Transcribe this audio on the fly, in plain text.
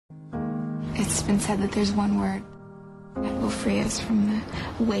It's been said that there's one word that will free us from the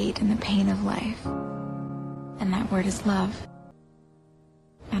weight and the pain of life. And that word is love.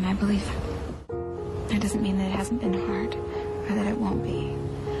 And I believe that. That doesn't mean that it hasn't been hard or that it won't be.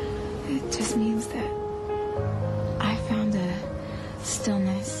 It just means that I found a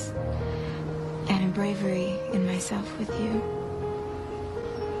stillness and a bravery in myself with you.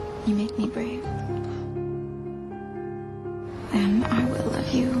 You make me brave. And I will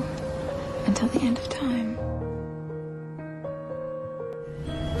love you until the end of time.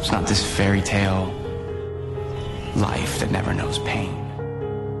 It's not this fairy tale life that never knows pain,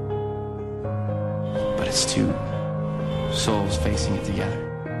 but it's two souls facing it together.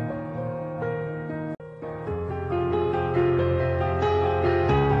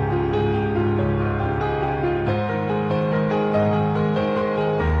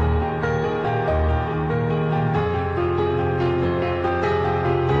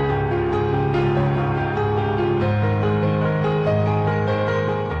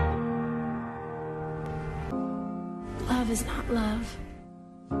 Love is not love,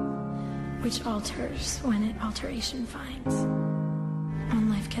 which alters when it alteration finds. When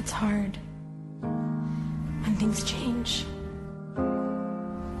life gets hard, when things change,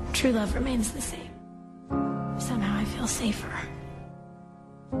 true love remains the same. Somehow I feel safer.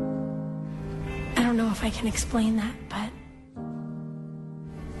 I don't know if I can explain that, but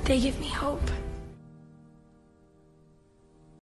they give me hope.